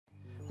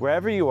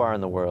Wherever you are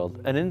in the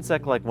world, an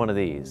insect like one of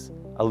these,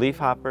 a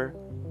leafhopper,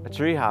 a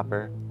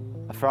treehopper,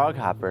 a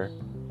froghopper,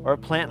 or a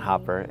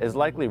planthopper is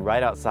likely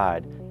right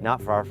outside,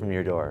 not far from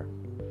your door.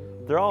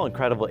 They're all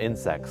incredible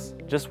insects.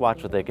 Just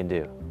watch what they can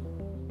do.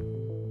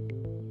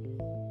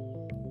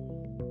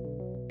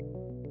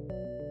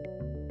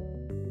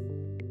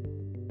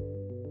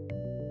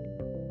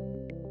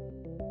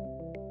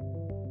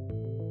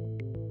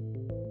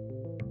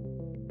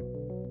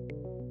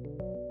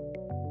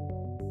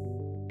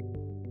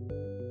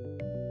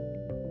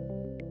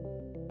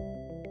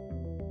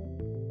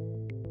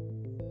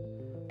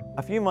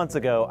 A few months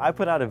ago, I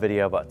put out a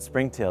video about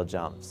springtail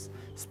jumps.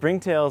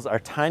 Springtails are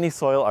tiny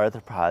soil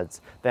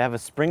arthropods that have a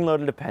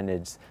spring-loaded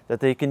appendage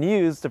that they can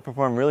use to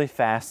perform really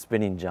fast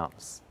spinning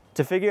jumps.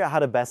 To figure out how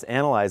to best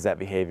analyze that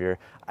behavior,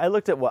 I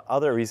looked at what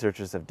other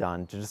researchers have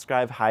done to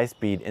describe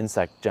high-speed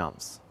insect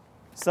jumps.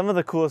 Some of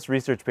the coolest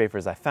research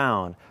papers I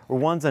found were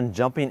ones on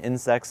jumping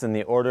insects in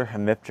the order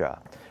Hemiptera,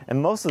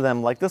 and most of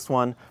them, like this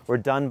one, were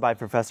done by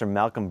Professor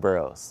Malcolm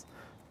Burrows.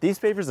 These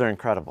papers are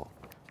incredible.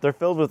 They're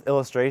filled with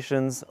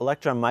illustrations,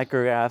 electron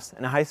micrographs,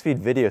 and high-speed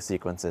video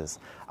sequences.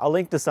 I'll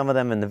link to some of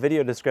them in the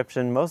video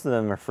description. Most of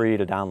them are free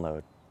to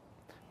download.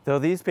 Though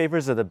these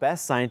papers are the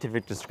best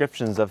scientific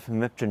descriptions of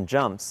hemipteran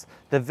jumps,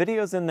 the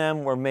videos in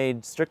them were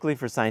made strictly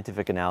for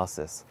scientific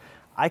analysis.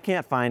 I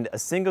can't find a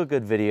single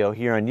good video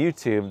here on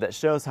YouTube that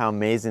shows how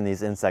amazing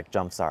these insect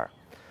jumps are.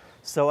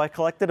 So I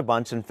collected a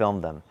bunch and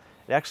filmed them.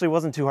 It actually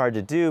wasn't too hard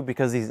to do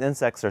because these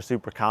insects are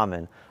super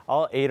common.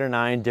 All 8 or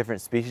 9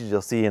 different species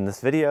you'll see in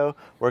this video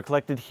were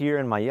collected here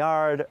in my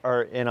yard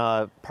or in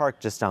a park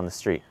just down the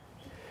street.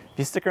 If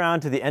you stick around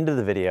to the end of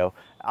the video,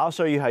 I'll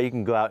show you how you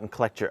can go out and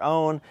collect your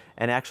own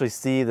and actually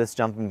see this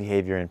jumping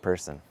behavior in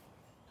person.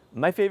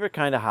 My favorite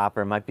kind of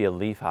hopper might be a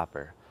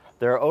leafhopper.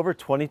 There are over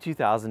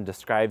 22,000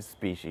 described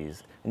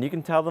species, and you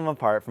can tell them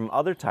apart from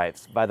other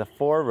types by the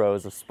 4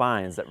 rows of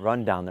spines that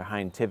run down their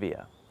hind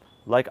tibia.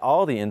 Like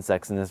all the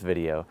insects in this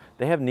video,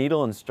 they have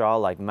needle and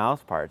straw-like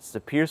mouth parts to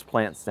pierce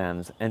plant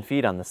stems and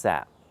feed on the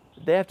sap.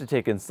 They have to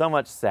take in so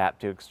much sap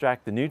to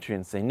extract the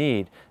nutrients they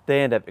need,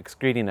 they end up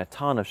excreting a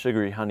ton of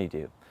sugary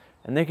honeydew.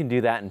 And they can do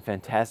that in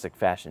fantastic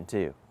fashion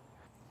too.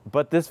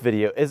 But this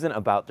video isn't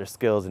about their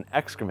skills in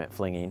excrement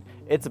flinging,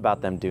 it's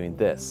about them doing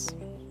this.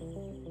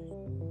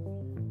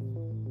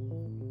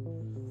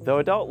 Though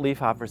adult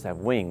leafhoppers have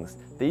wings,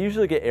 they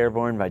usually get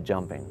airborne by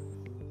jumping.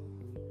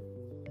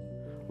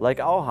 Like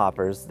all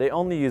hoppers, they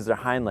only use their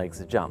hind legs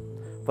to jump,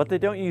 but they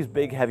don't use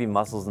big heavy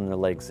muscles in their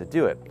legs to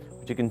do it,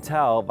 which you can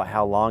tell by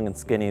how long and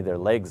skinny their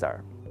legs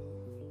are.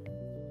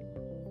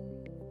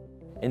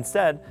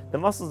 Instead, the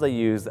muscles they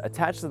use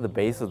attach to the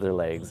base of their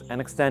legs and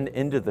extend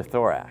into the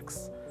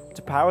thorax.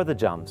 To power the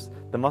jumps,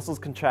 the muscles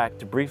contract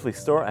to briefly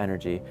store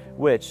energy,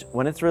 which,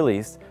 when it's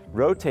released,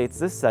 rotates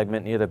this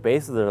segment near the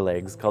base of their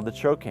legs called the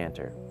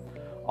trochanter.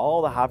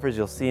 All the hoppers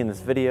you'll see in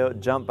this video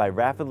jump by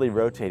rapidly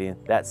rotating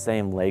that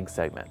same leg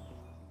segment.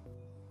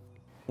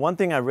 One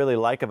thing I really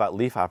like about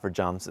leafhopper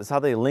jumps is how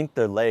they link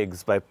their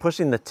legs by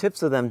pushing the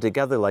tips of them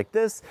together like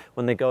this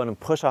when they go in and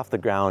push off the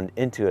ground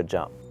into a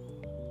jump.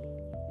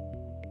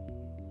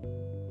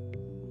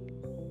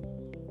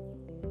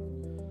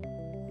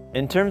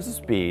 In terms of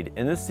speed,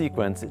 in this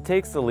sequence it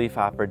takes the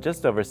leafhopper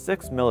just over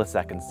 6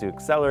 milliseconds to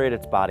accelerate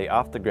its body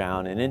off the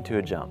ground and into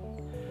a jump.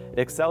 It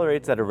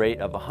accelerates at a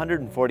rate of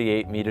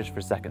 148 meters per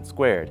second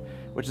squared,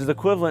 which is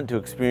equivalent to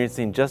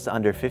experiencing just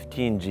under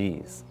 15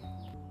 Gs.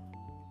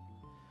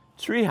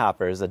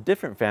 Treehoppers, a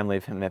different family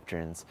of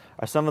hemipterans,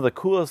 are some of the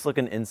coolest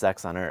looking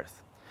insects on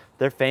Earth.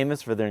 They're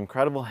famous for their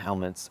incredible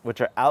helmets,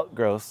 which are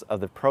outgrowths of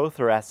the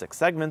prothoracic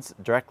segments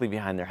directly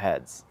behind their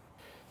heads.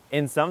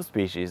 In some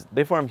species,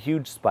 they form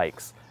huge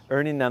spikes,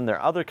 earning them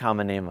their other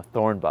common name of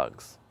thorn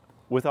bugs.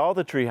 With all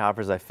the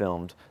treehoppers I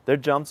filmed, their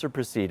jumps are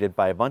preceded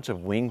by a bunch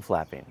of wing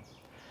flapping.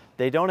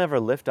 They don't ever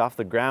lift off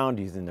the ground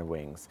using their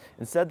wings.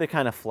 Instead, they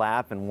kind of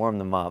flap and warm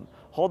them up,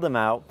 hold them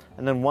out,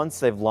 and then once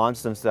they've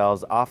launched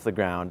themselves off the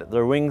ground,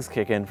 their wings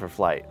kick in for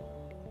flight.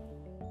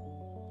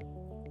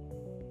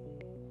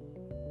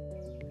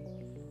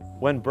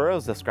 When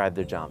Burrows described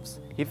their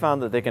jumps, he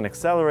found that they can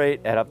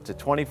accelerate at up to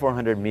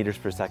 2,400 meters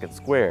per second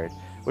squared,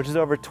 which is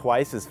over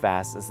twice as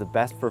fast as the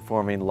best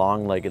performing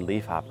long-legged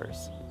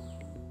leafhoppers.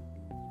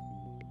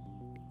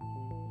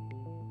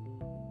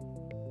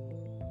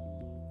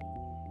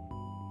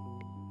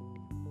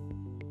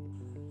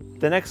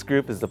 The next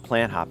group is the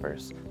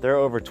planthoppers. There are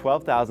over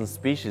 12,000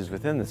 species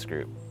within this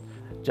group.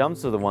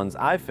 Jumps of the ones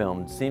I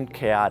filmed seemed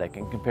chaotic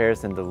in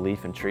comparison to the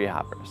leaf and tree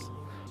hoppers.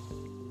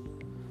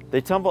 They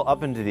tumble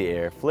up into the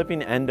air,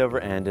 flipping end over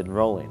end and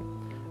rolling.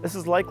 This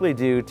is likely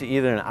due to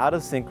either an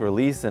out-of-sync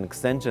release and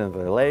extension of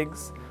their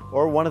legs,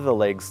 or one of the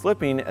legs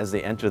slipping as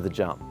they enter the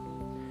jump.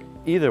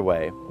 Either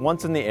way,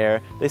 once in the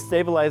air, they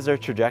stabilize their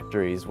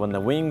trajectories when the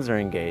wings are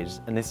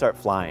engaged and they start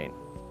flying.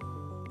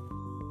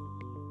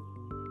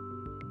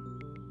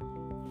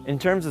 In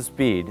terms of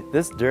speed,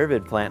 this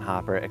durvid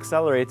planthopper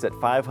accelerates at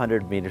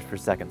 500 meters per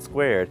second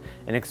squared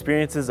and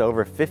experiences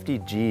over 50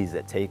 Gs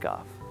at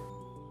takeoff.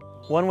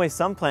 One way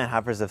some plant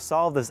hoppers have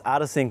solved this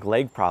out-of-sync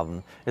leg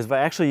problem is by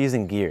actually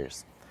using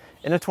gears.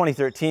 In a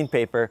 2013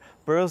 paper,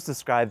 Burrows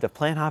described a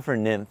planthopper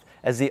nymph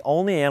as the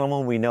only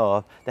animal we know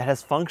of that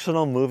has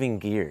functional moving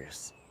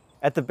gears.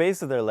 At the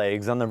base of their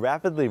legs, on the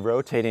rapidly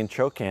rotating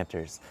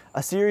trochanters,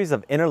 a series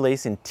of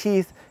interlacing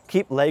teeth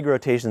keep leg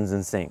rotations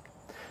in sync.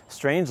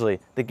 Strangely,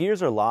 the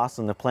gears are lost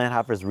when the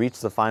planthoppers reach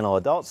the final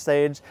adult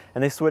stage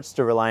and they switch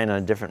to relying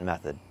on a different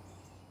method.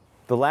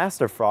 The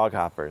last are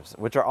froghoppers,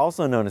 which are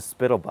also known as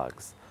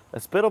spittlebugs. The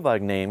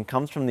spittlebug name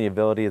comes from the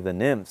ability of the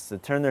nymphs to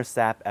turn their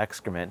sap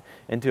excrement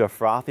into a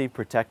frothy,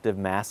 protective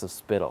mass of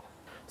spittle.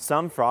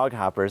 Some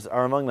froghoppers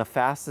are among the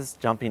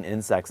fastest jumping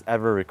insects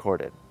ever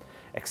recorded,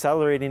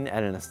 accelerating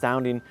at an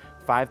astounding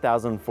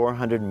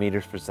 5,400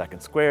 meters per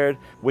second squared,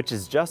 which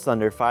is just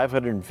under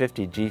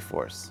 550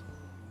 g-force.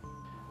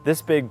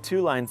 This big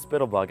two-line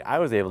spittlebug I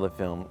was able to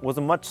film was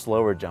a much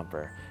slower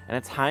jumper, and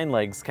its hind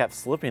legs kept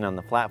slipping on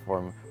the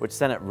platform, which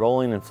sent it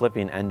rolling and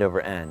flipping end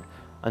over end,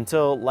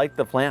 until, like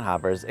the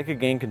planthoppers, it could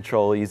gain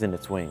control using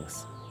its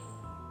wings.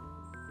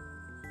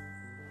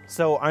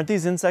 So aren't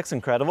these insects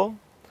incredible?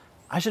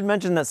 I should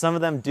mention that some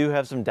of them do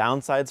have some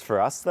downsides for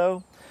us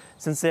though.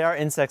 Since they are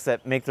insects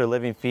that make their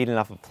living feeding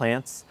off of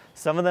plants,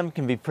 some of them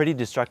can be pretty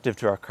destructive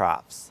to our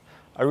crops.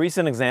 A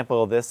recent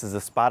example of this is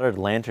the spotted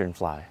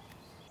lanternfly,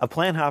 a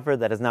planthopper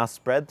that has now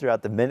spread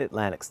throughout the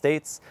mid-Atlantic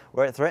states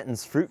where it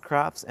threatens fruit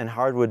crops and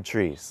hardwood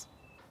trees.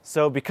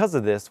 So because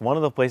of this, one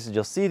of the places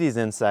you'll see these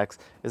insects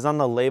is on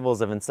the labels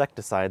of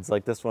insecticides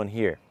like this one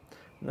here.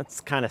 And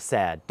that's kind of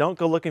sad. Don't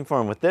go looking for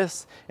them with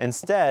this.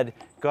 Instead,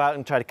 go out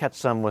and try to catch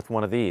some with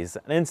one of these,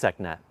 an insect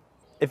net.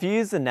 If you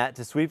use the net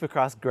to sweep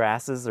across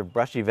grasses or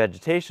brushy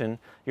vegetation,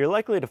 you're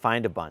likely to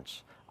find a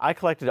bunch. I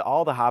collected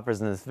all the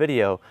hoppers in this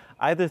video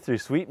either through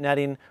sweep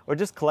netting or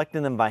just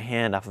collecting them by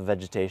hand off of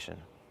vegetation.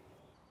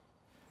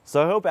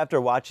 So I hope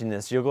after watching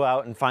this, you'll go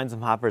out and find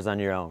some hoppers on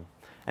your own.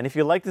 And if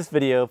you like this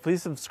video,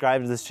 please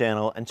subscribe to this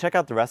channel and check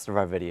out the rest of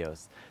our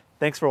videos.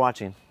 Thanks for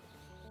watching.